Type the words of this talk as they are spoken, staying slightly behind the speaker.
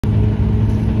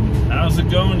How's it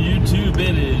going, YouTube?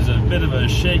 It is a bit of a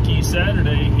shaky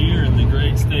Saturday here in the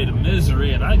great state of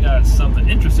Missouri, and I got something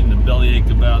interesting to bellyache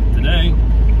about today.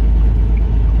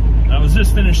 I was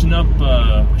just finishing up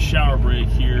a shower break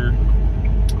here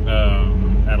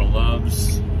at a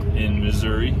Love's in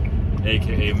Missouri,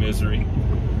 aka Misery,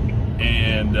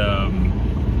 and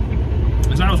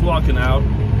as I was walking out,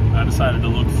 I decided to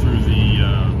look through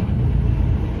the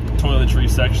toiletry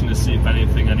section to see if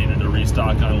anything I needed to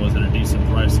restock on was at a decent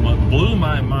price. What blew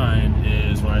my mind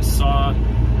is when I saw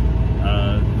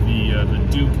the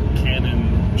Duke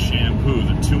Cannon shampoo,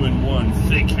 the 2-in-1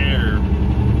 thick hair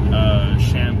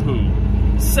shampoo.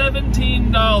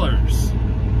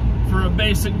 $17 for a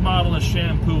basic bottle of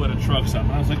shampoo at a truck stop.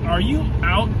 I was like, are you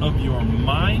out of your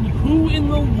mind? Who in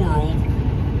the world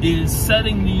is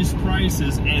setting these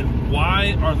prices, and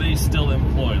why are they still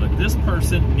employed? Like, this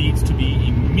person needs to be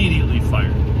immediately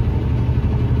fired.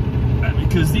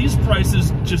 Because these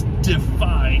prices just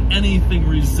defy anything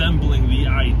resembling the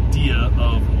idea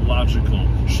of logical.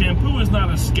 Shampoo is not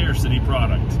a scarcity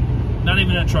product, not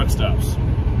even at truck stops.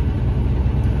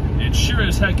 It sure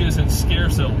as heck isn't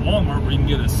scarce at Walmart, where you can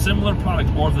get a similar product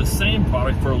or the same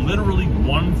product for literally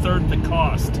 1/3 the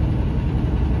cost,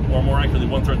 or more accurately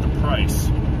 1/3 the price.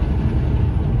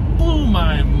 Blew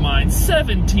my mind.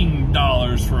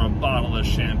 $17 for a bottle of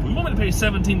shampoo. You want me to pay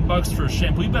 17 bucks for a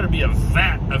shampoo? You better be a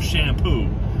vat of shampoo,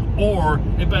 or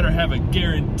it better have a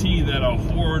guarantee that a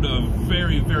horde of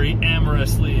very, very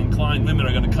amorously inclined women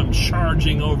are going to come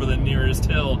charging over the nearest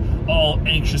hill, all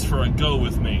anxious for a go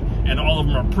with me. And all of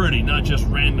them are pretty, not just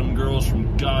random girls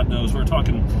from God knows. We're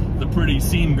talking the pretty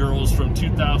scene girls from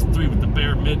 2003 with the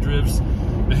bare midriffs,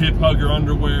 the hip hugger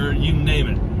underwear, you name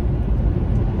it.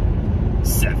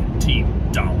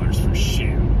 $17 for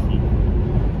shampoo.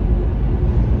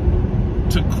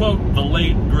 To quote the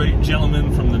late, great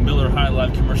gentleman from the Miller High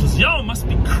Life commercials, y'all must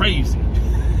be crazy.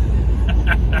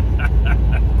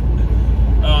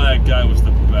 Oh, that guy was the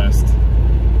best.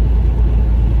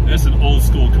 That's an old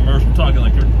school commercial. I'm talking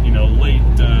like, you know, late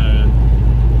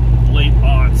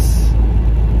aughts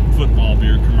football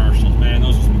beer commercials. Man,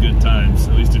 those were some good times.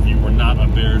 At least if you were not a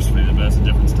Bears fan, but that's a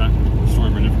different time. Story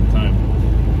for a different time.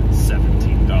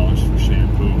 $17 for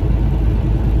shampoo.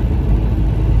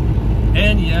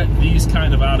 And yet, these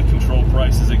kind of out-of-control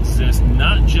prices exist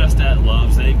not just at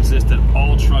Love's, they exist at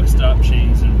all truck stop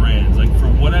chains and brands. Like, for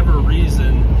whatever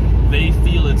reason, they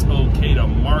feel it's okay to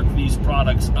mark these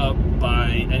products up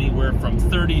by anywhere from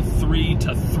 33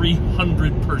 to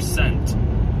 300%.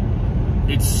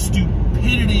 It's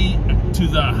stupidity to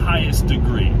the highest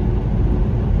degree.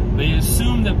 They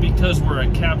assume that because we're a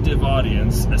captive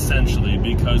audience, essentially,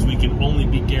 because we can only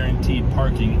be guaranteed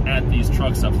parking at these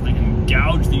truck stops, they can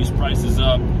gouge these prices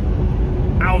up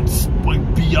out,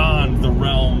 like, beyond the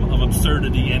realm of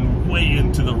absurdity and way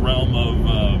into the realm of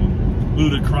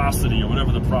ludicrosity, or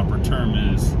whatever the proper term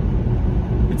is.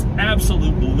 It's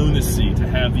absolute lunacy to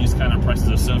have these kind of prices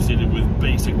associated with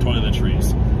basic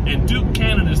toiletries. And Duke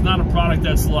Cannon is not a product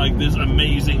that's like this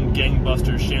amazing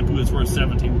gangbusters shampoo that's worth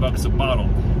 17 bucks a bottle.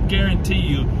 Guarantee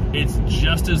you, it's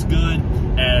just as good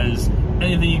as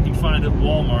anything you can find at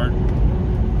Walmart,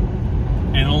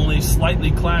 and only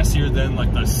slightly classier than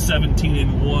like the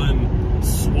 17-in-1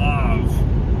 Suave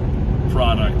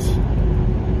product.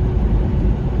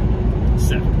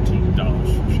 $17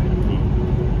 for shampoo.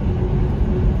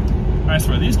 I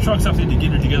swear, these truck stops need to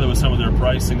get it together with some of their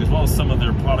pricing as well as some of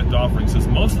their product offerings, because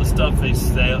most of the stuff they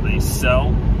sell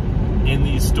in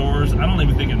these stores, I don't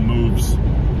even think it moves.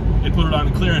 They put it on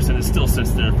clearance and it still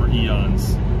sits there for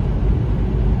eons.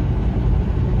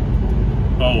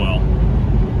 Oh well.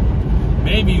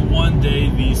 Maybe one day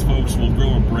these folks will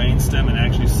grow a brainstem and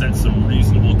actually set some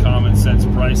reasonable common sense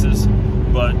prices.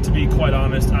 But to be quite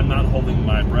honest, I'm not holding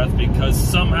my breath, because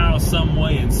somehow, some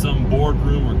way, in some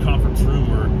boardroom or conference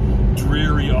room or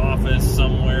dreary office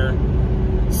somewhere,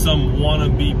 some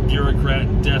wannabe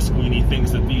bureaucrat desk weenie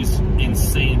thinks that these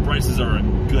insane prices are a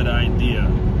good idea.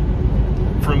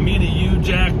 From me to you,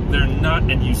 Jack, they're not,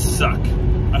 and you suck.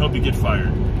 I hope you get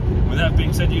fired. With that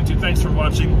being said, YouTube, thanks for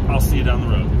watching. I'll see you down the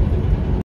road.